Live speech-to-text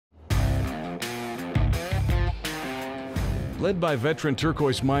Led by veteran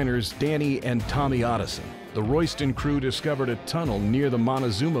Turquoise miners Danny and Tommy Otteson, the Royston crew discovered a tunnel near the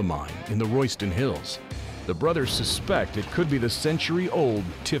Montezuma mine in the Royston Hills. The brothers suspect it could be the century-old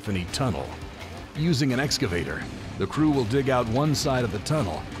Tiffany Tunnel. Using an excavator, the crew will dig out one side of the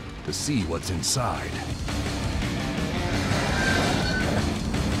tunnel to see what's inside.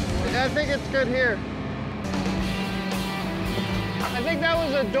 I think it's good here. I think that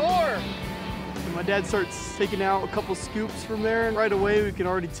was a door. My dad starts taking out a couple scoops from there, and right away we can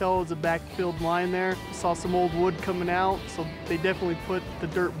already tell it's a backfilled mine there. We saw some old wood coming out, so they definitely put the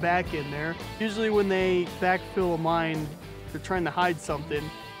dirt back in there. Usually when they backfill a mine, they're trying to hide something,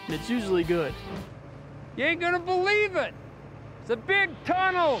 and it's usually good. You ain't gonna believe it. It's a big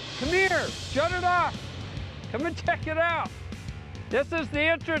tunnel. Come here, shut it off. Come and check it out. This is the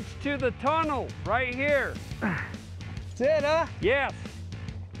entrance to the tunnel, right here. That's it, huh? Yes.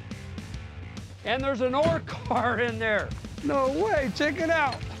 And there's an ore car in there. No way, check it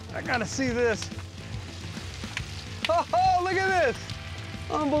out. I gotta see this. Oh, look at this.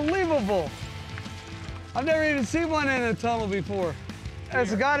 Unbelievable. I've never even seen one in a tunnel before.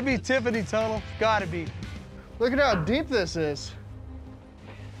 It's gotta be Tiffany Tunnel, gotta be. Look at how deep this is.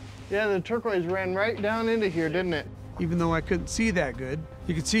 Yeah, the turquoise ran right down into here, didn't it? Even though I couldn't see that good,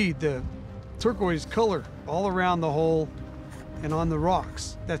 you could see the turquoise color all around the hole and on the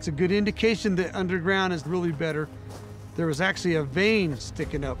rocks. That's a good indication that underground is really better. There was actually a vein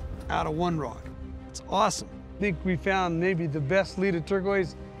sticking up out of one rock. It's awesome. I think we found maybe the best lead of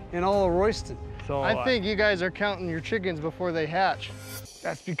turquoise in all of Royston. So I think you guys are counting your chickens before they hatch.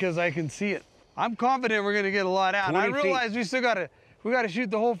 That's because I can see it. I'm confident we're gonna get a lot out. And I realize we still gotta shoot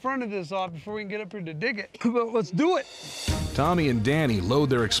the whole front of this off before we can get up here to dig it. But let's do it. Tommy and Danny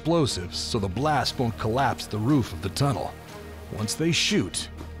load their explosives so the blast won't collapse the roof of the tunnel. Once they shoot,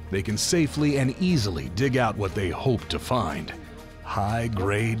 they can safely and easily dig out what they hope to find: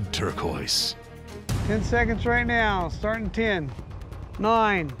 high-grade turquoise. 10 seconds right now, starting 10,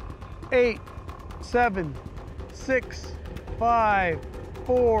 9, 8, 7, 6, 5,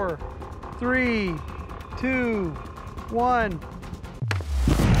 4, 3, 2, 1.